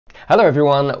Hello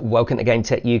everyone, welcome to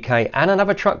GameTech UK and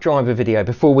another truck driver video.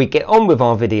 Before we get on with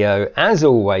our video, as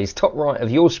always, top right of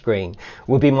your screen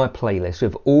will be my playlist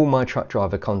with all my truck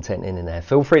driver content in there.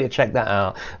 Feel free to check that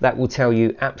out. That will tell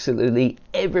you absolutely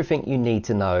everything you need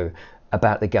to know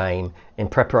about the game in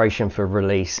preparation for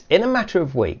release in a matter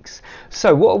of weeks.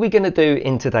 So what are we going to do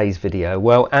in today's video?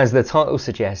 Well, as the title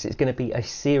suggests, it's going to be a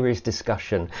serious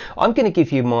discussion. I'm going to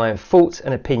give you my thoughts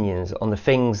and opinions on the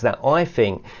things that I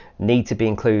think need to be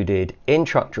included in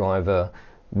Truck Driver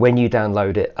when you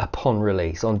download it upon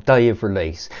release, on day of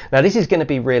release. Now this is going to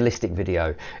be a realistic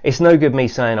video. It's no good me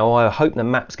saying, oh, I hope the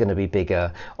map's going to be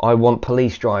bigger, I want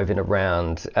police driving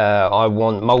around, I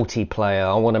want multiplayer,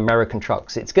 I want American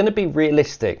trucks. It's going to be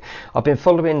realistic. I've been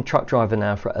following Truck Driver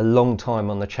now for a long time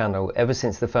on the channel, ever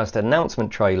since the first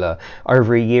announcement trailer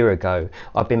over a year ago.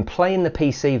 I've been playing the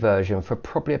PC version for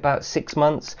probably about 6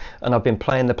 months, and I've been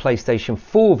playing the PlayStation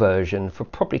 4 version for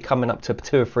probably coming up to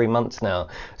 2 or 3 months now.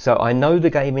 So I know the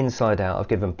game inside out. I've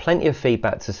given plenty of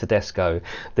feedback to Sodesco.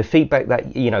 The feedback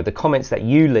that, you know, the comments that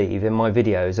you leave in my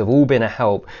videos have all been a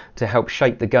help to help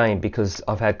shape the game, because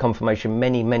I've had confirmation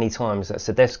many times that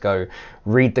Sodesco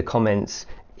read the comments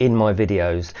in my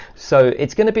videos. So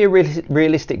it's going to be a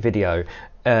realistic video.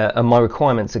 And my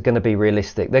requirements are going to be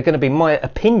realistic. They're going to be my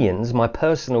opinions, my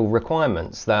personal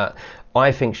requirements that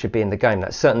I think should be in the game.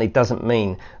 That certainly doesn't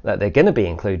mean that they're going to be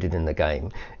included in the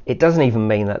game. It doesn't even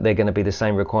mean that they're going to be the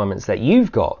same requirements that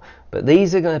you've got. But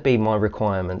these are going to be my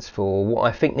requirements for what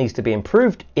I think needs to be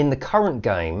improved in the current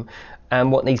game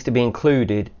and what needs to be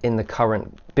included in the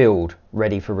current build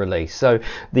ready for release. So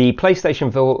the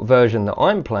PlayStation version that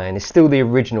I'm playing is still the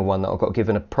original one that I got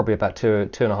given probably about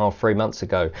 2.5-3 months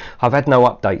ago. I've had no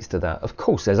updates to that. Of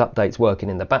course there's updates working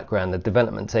in the background. The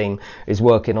development team is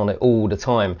working on it all the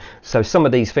time. So some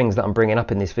of these things that I'm bringing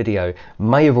up in this video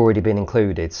may have already been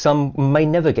included. Some may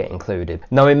never get included.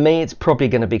 Knowing me, it's probably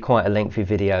going to be quite a lengthy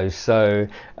video, so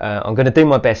I'm going to do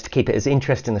my best to keep it as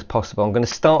interesting as possible. I'm going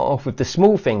to start off with the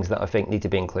small things that I think need to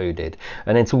be included,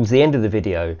 and then towards the end of the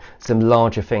video some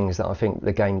larger things that I think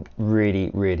the game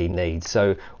really needs.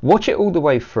 So watch it all the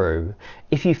way through.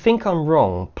 If you think I'm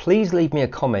wrong, please leave me a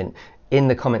comment in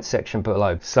the comment section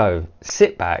below. So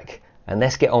sit back and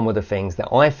let's get on with the things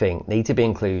that I think need to be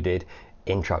included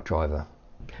in Truck Driver.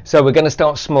 So we're going to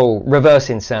start small.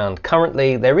 Reversing sound.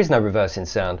 Currently there is no reversing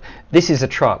sound. This is a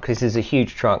truck, this is a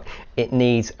huge truck. It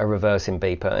needs a reversing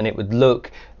beeper, and it would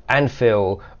look and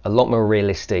feel a lot more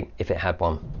realistic if it had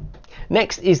one.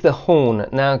 Next is the horn.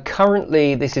 Now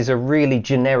currently this is a really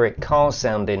generic car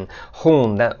sounding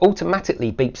horn that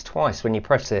automatically beeps twice when you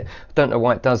press it. Don't know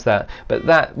why it does that, but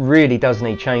that really does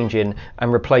need changing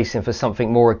and replacing for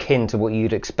something more akin to what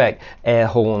you'd expect, air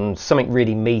horns, something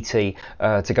really meaty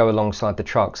to go alongside the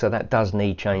truck. So that does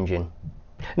need changing.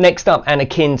 Next up, and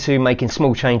akin to making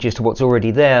small changes to what's already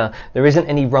there isn't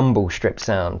any rumble strip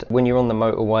sound. When you're on the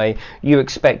motorway, you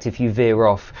expect, if you veer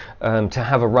off, to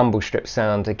have a rumble strip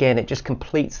sound. Again, it just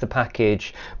completes the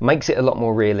package, makes it a lot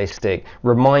more realistic,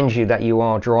 reminds you that you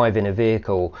are driving a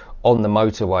vehicle on the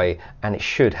motorway, and it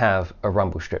should have a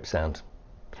rumble strip sound.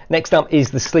 Next up is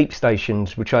the sleep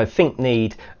stations, which I think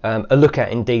need a look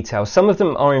at in detail. Some of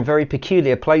them are in very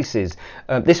peculiar places.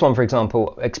 This one, for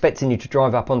example, expecting you to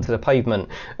drive up onto the pavement.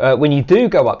 When you do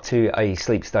go up to a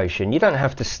sleep station, you don't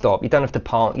have to stop, you don't have to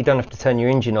park, you don't have to turn your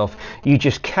engine off. You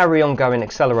just carry on going,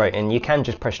 accelerating. You can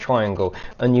just press triangle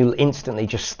and you'll instantly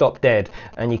just stop dead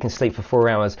and you can sleep for 4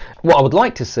 hours. What I would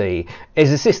like to see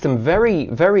is a system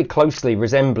very closely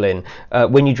resembling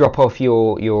when you drop off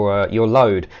your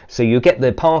load. So you get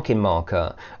the parking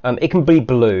marker. It can be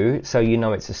blue, so you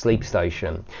know it's a sleep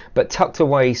station, but tucked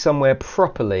away somewhere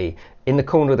properly in the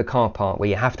corner of the car park where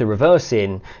you have to reverse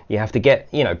in, you have to get,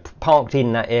 you know, parked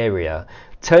in that area,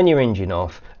 turn your engine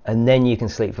off, and then you can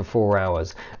sleep for 4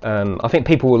 hours. I think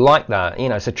people will like that. You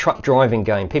know, it's a truck driving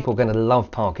game. People are going to love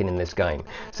parking in this game.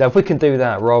 So if we can do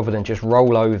that rather than just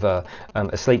roll over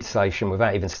a sleep station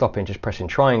without even stopping, just pressing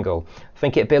triangle, I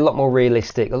think it'd be a lot more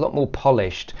realistic, a lot more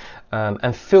polished,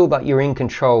 and feel that you're in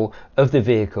control of the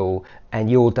vehicle and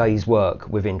your day's work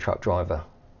within Truck Driver.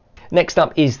 Next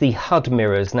up is the HUD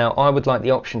mirrors. Now I would like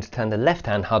the option to turn the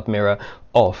left-hand HUD mirror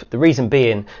off. The reason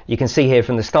being, you can see here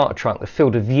from the starter truck, the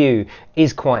field of view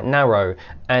is quite narrow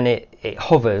and it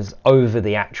hovers over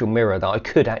the actual mirror that I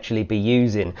could actually be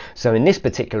using. So in this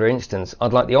particular instance,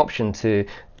 I'd like the option to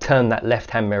turn that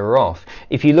left-hand mirror off.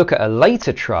 If you look at a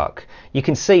later truck, you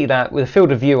can see that with the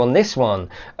field of view on this one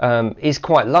is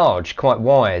quite large, quite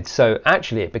wide, so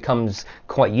actually it becomes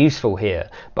quite useful here,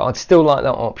 but I'd still like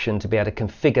that option to be able to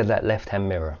configure that left-hand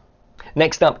mirror.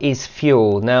 Next up is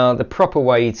fuel. Now the proper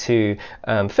way to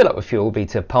fill up with fuel would be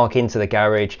to park into the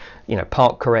garage, you know,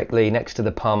 park correctly next to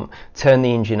the pump, turn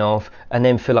the engine off, and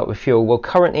then fill up with fuel. Well,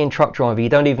 currently in Truck Driver, you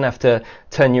don't even have to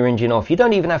turn your engine off. You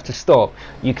don't even have to stop.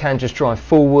 You can just drive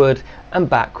forward and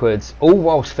backwards, all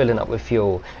whilst filling up with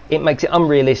fuel. It makes it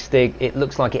unrealistic. It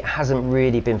looks like it hasn't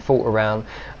really been thought around,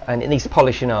 and it needs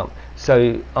polishing up.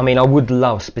 So, I mean, I would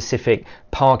love specific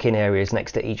parking areas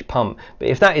next to each pump, but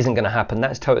if that isn't going to happen,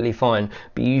 that's totally fine.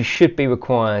 But you should be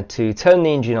required to turn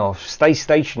the engine off, stay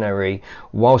stationary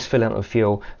whilst filling up with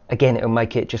fuel. Again, it'll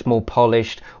make it just more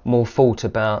polished, more thought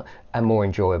about, and more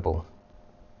enjoyable.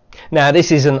 Now,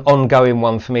 this is an ongoing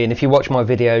one for me, and if you watch my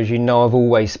videos, you know I've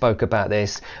always spoke about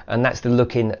this, and that's the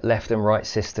looking left and right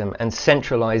system and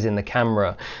centralizing the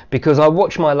camera. Because I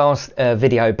watched my last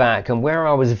video back, and where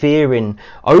I was veering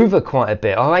over quite a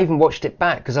bit, I even watched it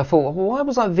back because I thought, well, why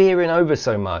was I veering over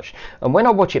so much? And when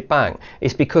I watch it back,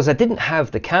 it's because I didn't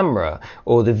have the camera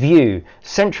or the view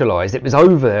centralized. It was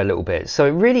over a little bit,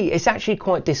 so it's actually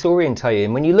quite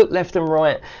disorientating when you look left and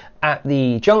right at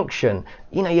the junction.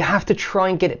 You know, you have to try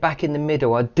and get it back in the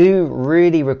middle. I do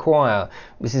really require,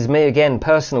 this is me again,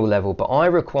 personal level, but I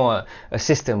require a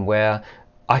system where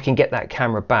I can get that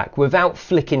camera back without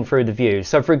flicking through the views.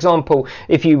 So for example,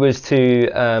 if you was to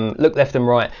look left and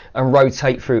right and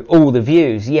rotate through all the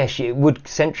views, yes, it would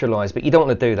centralize, but you don't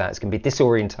want to do that. It's going to be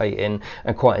disorientating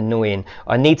and quite annoying.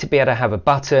 I need to be able to have a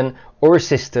button or a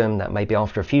system that maybe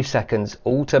after a few seconds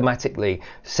automatically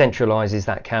centralizes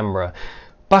that camera.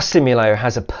 Bus Simulator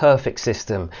has a perfect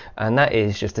system, and that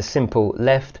is just a simple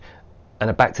left and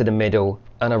a back to the middle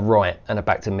and a right and a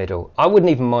back to middle. I wouldn't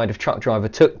even mind if Truck Driver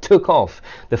took off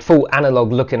the full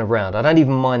analog looking around. I don't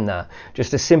even mind that.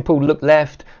 Just a simple look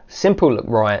left, simple look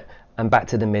right, and back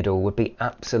to the middle would be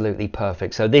absolutely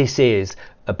perfect. So this is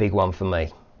a big one for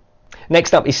me.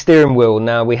 Next up is steering wheel.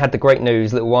 Now, we had the great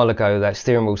news a little while ago that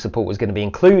steering wheel support was going to be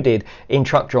included in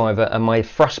Truck Driver, and my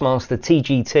Thrustmaster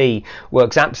T-GT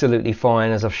works absolutely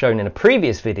fine, as I've shown in a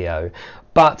previous video.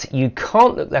 But you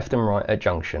can't look left and right at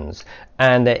junctions,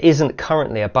 and there isn't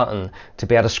currently a button to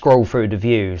be able to scroll through the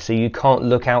view, so you can't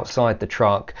look outside the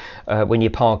truck when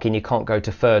you're parking. You can't go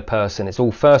to third person, it's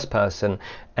all first person,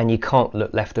 and you can't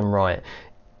look left and right.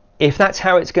 If that's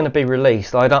how it's going to be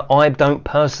released, I don't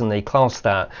personally class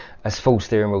that as full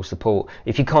steering wheel support.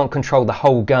 If you can't control the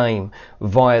whole game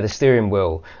via the steering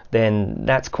wheel, then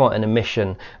that's quite an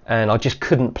omission, and I just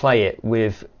couldn't play it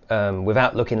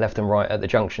without looking left and right at the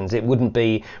junctions. It wouldn't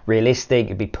be realistic.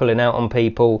 It'd be pulling out on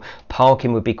people.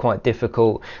 Parking would be quite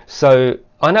difficult. So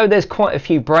I know there's quite a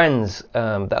few brands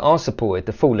that are supported.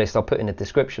 The full list I'll put in the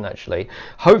description actually.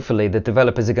 Hopefully the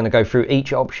developers are going to go through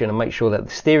each option and make sure that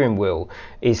the steering wheel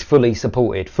is fully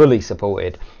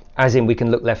supported, as in we can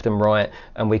look left and right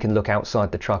and we can look outside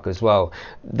the truck as well.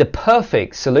 The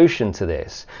perfect solution to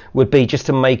this would be just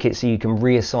to make it so you can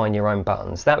reassign your own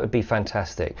buttons. That would be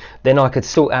fantastic. Then I could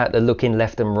sort out the looking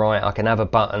left and right. I can have a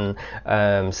button.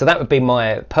 So that would be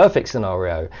my perfect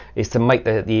scenario, is to make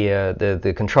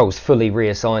the controls fully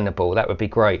reassignable. That would be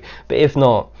great. But if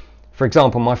not, for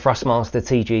example, my Thrustmaster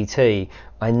T-GT,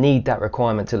 I need that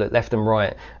requirement to look left and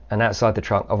right and outside the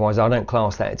truck. Otherwise I don't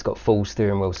class that it's got full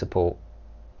steering wheel support.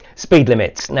 Speed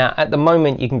limits. Now, at the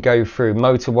moment you can go through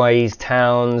motorways,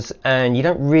 towns, and you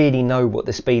don't really know what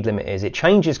the speed limit is. It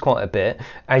changes quite a bit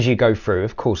as you go through,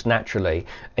 of course, naturally,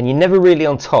 and you're never really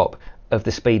on top of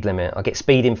the speed limit. I get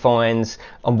speeding fines.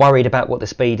 I'm worried about what the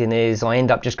speeding is. I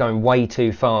end up just going way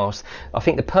too fast. I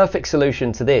think the perfect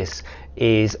solution to this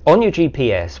is on your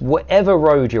GPS, whatever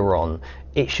road you're on,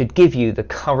 it should give you the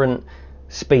current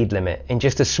speed limit in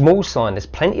just a small sign. There's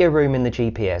plenty of room in the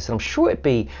GPS, and I'm sure it'd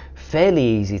be fairly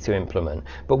easy to implement.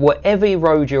 But whatever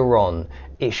road you're on,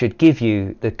 it should give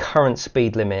you the current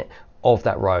speed limit of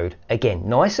that road. Again,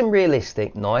 nice and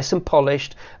realistic, nice and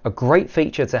polished, a great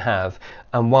feature to have,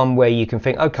 and one where you can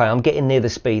think, okay, I'm getting near the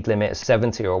speed limit,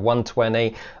 70 or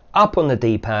 120, up on the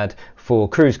D-pad for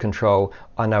cruise control.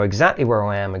 I know exactly where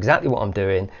I am, exactly what I'm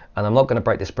doing, and I'm not going to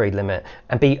break the speed limit,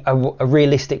 and be a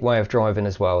realistic way of driving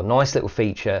as well. Nice little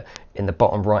feature in the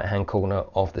bottom right hand corner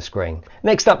of the screen.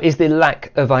 Next up is the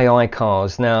lack of AI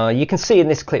cars. Now, you can see in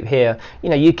this clip here, you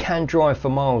know, you can drive for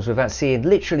miles without seeing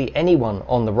literally anyone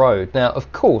on the road. Now,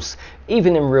 of course,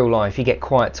 even in real life you get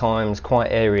quiet times,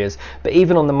 quiet areas, but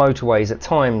even on the motorways at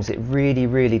times it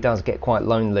really does get quite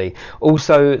lonely.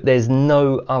 Also, there's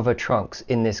no other trucks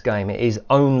in this game. It is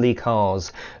only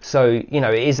cars. So, you know,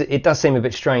 it does seem a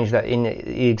bit strange that in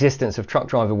the existence of Truck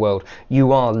Driver world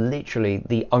you are literally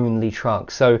the only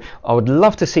truck. So I would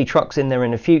love to see trucks in there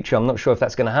in the future. I'm not sure if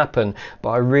that's going to happen, but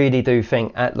I really do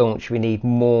think at launch we need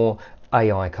more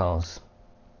AI cars.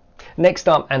 Next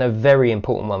up, and a very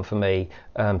important one for me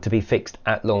to be fixed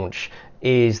at launch,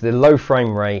 is the low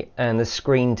frame rate and the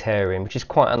screen tearing, which is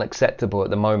quite unacceptable at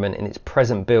the moment in its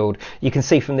present build. You can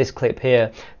see from this clip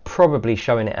here, probably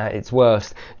showing it at its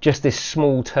worst, just this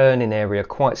small turning area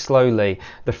quite slowly.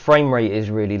 The frame rate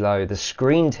is really low, the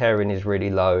screen tearing is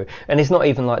really low, and it's not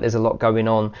even like there's a lot going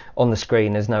on the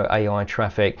screen. There's no AI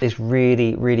traffic. This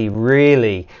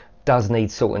really does need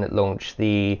sorting at launch.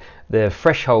 The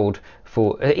threshold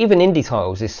for even indie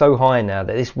titles is so high now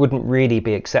that this wouldn't really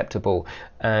be acceptable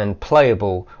and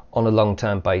playable on a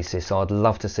long-term basis. So I'd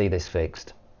love to see this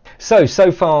fixed.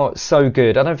 So far so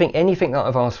good. I don't think anything that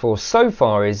I've asked for so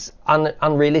far is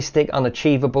unrealistic,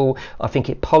 unachievable. I think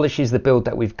it polishes the build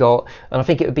that we've got, and I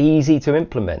think it would be easy to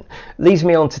implement. Leads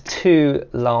me on to two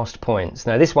last points.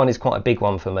 Now this one is quite a big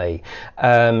one for me.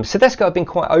 Sedesco have been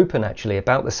quite open actually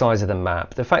about the size of the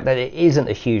map, the fact that it isn't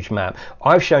a huge map.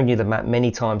 I've shown you the map many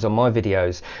times on my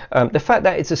videos. The fact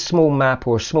that it's a small map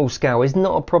or a small scale is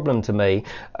not a problem to me.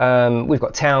 We've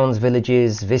got towns,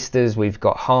 villages, vistas, we've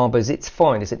got harbours. It's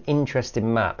fine, it's an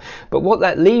interesting map, but what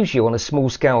that leaves you on a small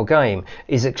scale game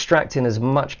is extracting as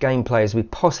much gameplay as we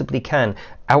possibly can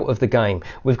out of the game.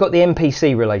 We've got the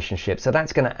NPC relationship, so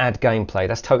that's going to add gameplay.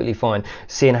 That's totally fine.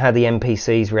 Seeing how the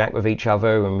NPCs react with each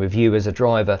other and with you as a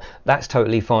driver, that's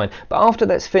totally fine. But after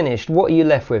that's finished, what are you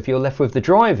left with? You're left with the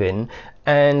driving,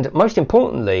 and most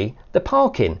importantly, the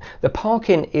parking. The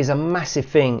parking is a massive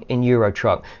thing in Euro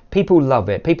Truck. People love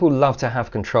it. People love to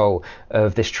have control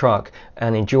of this truck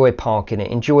and enjoy parking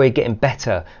it, enjoy getting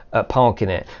better at parking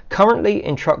it. Currently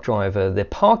in Truck Driver, the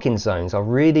parking zones are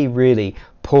really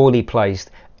poorly placed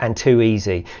and too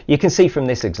easy. You can see from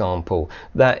this example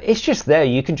that it's just there.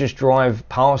 You can just drive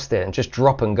past it and just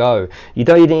drop and go. You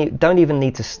don't even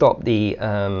need to stop the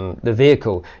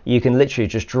vehicle. You can literally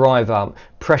just drive up,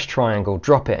 press triangle,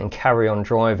 drop it and carry on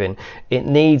driving. It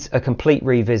needs a complete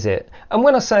revisit. And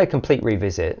when I say a complete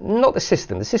revisit, not the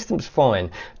system's fine,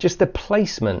 just the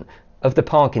placement of the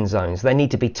parking zones. They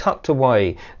need to be tucked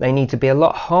away. They need to be a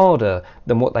lot harder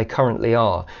than what they currently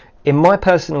are. In my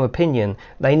personal opinion,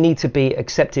 they need to be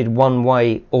accepted one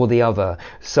way or the other.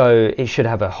 So it should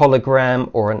have a hologram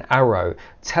or an arrow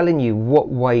telling you what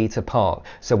way to park.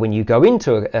 So when you go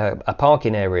into a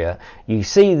parking area, you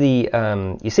see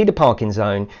the parking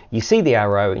zone, you see the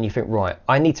arrow, and you think, right,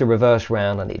 I need to reverse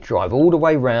round. I need to drive all the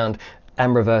way round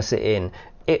and reverse it in.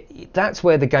 That's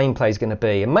where the gameplay is going to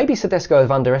be, and maybe Sedesco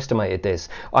have underestimated this.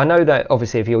 I know that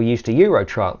obviously if you're used to Euro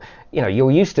Truck, you know,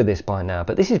 you're used to this by now,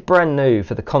 but this is brand new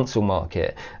for the console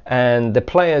market, and the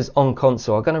players on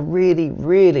console are going to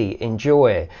really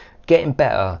enjoy getting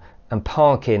better and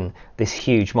parking this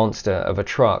huge monster of a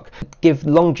truck. Give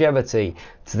longevity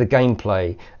to the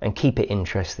gameplay and keep it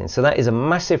interesting. So that is a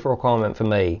massive requirement for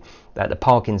me, that the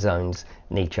parking zones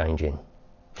need changing.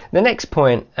 The next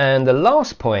point, and the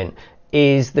last point,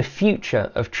 is the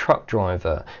future of Truck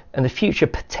Driver and the future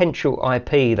potential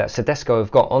IP that Sedesco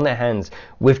have got on their hands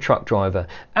with Truck Driver.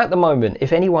 At the moment,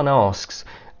 if anyone asks,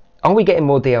 are we getting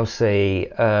more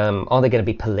DLC? Are there going to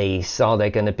be police? Are there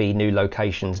going to be new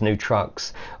locations, new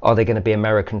trucks? Are there going to be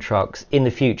American trucks in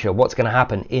the future? What's going to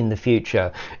happen in the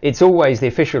future? It's always, the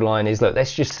official line is, look,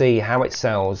 let's just see how it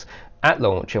sells at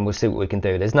launch and we'll see what we can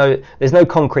do. There's no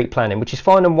concrete planning, which is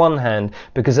fine on one hand,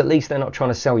 because at least they're not trying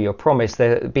to sell you a promise.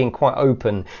 They're being quite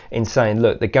open in saying,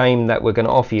 look, the game that we're going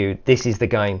to offer you, this is the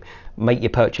game. Make your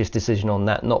purchase decision on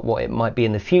that, not what it might be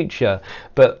in the future.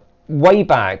 But way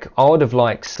back, I would have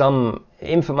liked some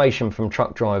information from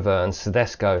Truck Driver and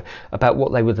Sedesco about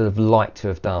what they would have liked to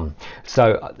have done.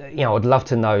 So, you know, I'd love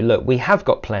to know, look, we have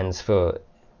got plans for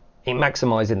in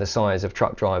maximising the size of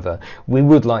Truck Driver. We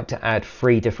would like to add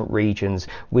 3 different regions.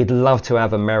 We'd love to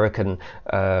have American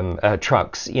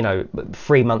trucks, you know,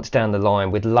 3 months down the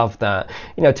line. We'd love that,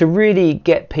 you know, to really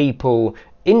get people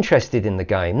interested in the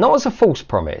game, not as a false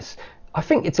promise. I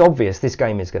think it's obvious this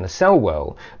game is going to sell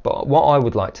well, but what I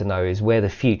would like to know is where the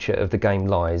future of the game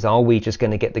lies. Are we just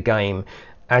going to get the game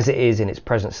as it is in its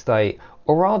present state,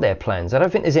 or are there plans? I don't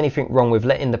think there's anything wrong with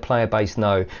letting the player base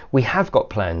know we have got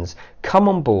plans. Come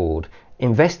on board,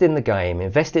 invest in the game,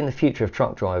 invest in the future of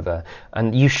Truck Driver,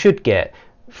 and you should get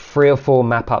 3 or 4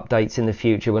 map updates in the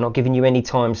future. We're not giving you any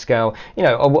time scale. You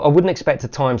know, I wouldn't expect a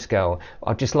time scale.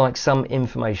 I'd just like some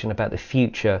information about the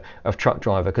future of Truck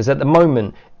Driver, because at the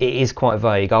moment it is quite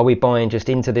vague. Are we buying just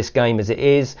into this game as it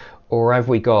is, or have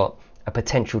we got a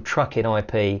potential trucking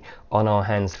IP on our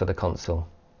hands for the console?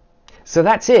 So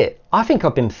that's it. I think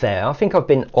I've been fair. I think I've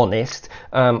been honest.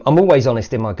 I'm always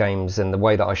honest in my games and the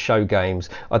way that I show games.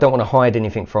 I don't want to hide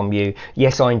anything from you.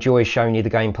 Yes, I enjoy showing you the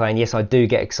gameplay, and yes, I do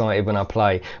get excited when I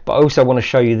play, but I also want to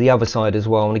show you the other side as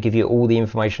well. I want to give you all the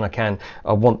information I can.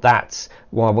 That's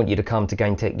why I want you to come to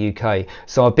GameTechUK.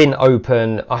 So I've been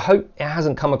open. I hope it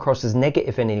hasn't come across as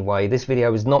negative in any way. This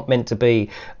video is not meant to be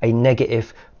a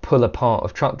negative pull apart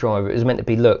of Truck Driver. It was meant to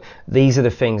be, look, these are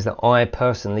the things that I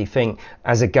personally think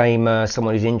as a gamer,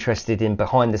 someone who's interested in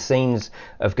behind the scenes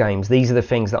of games, these are the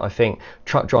things that I think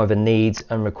Truck Driver needs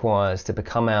and requires to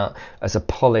become out as a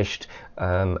polished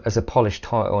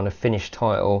title and a finished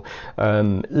title.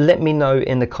 Let me know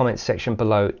in the comments section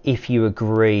below if you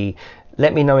agree.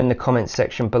 Let me know in the comments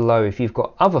section below if you've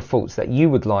got other thoughts that you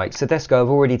would like. Sodesco have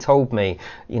already told me,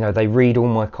 you know, they read all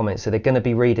my comments, so they're going to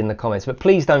be reading the comments. But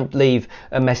please don't leave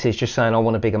a message just saying I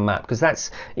want a bigger map, because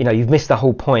that's, you know, you've missed the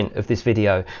whole point of this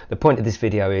video. The point of this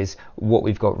video is what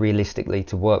we've got realistically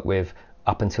to work with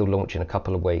up until launch in a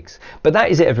couple of weeks. But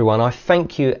that is it, everyone. I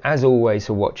thank you as always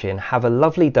for watching. Have a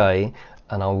lovely day,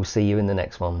 and I will see you in the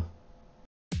next one.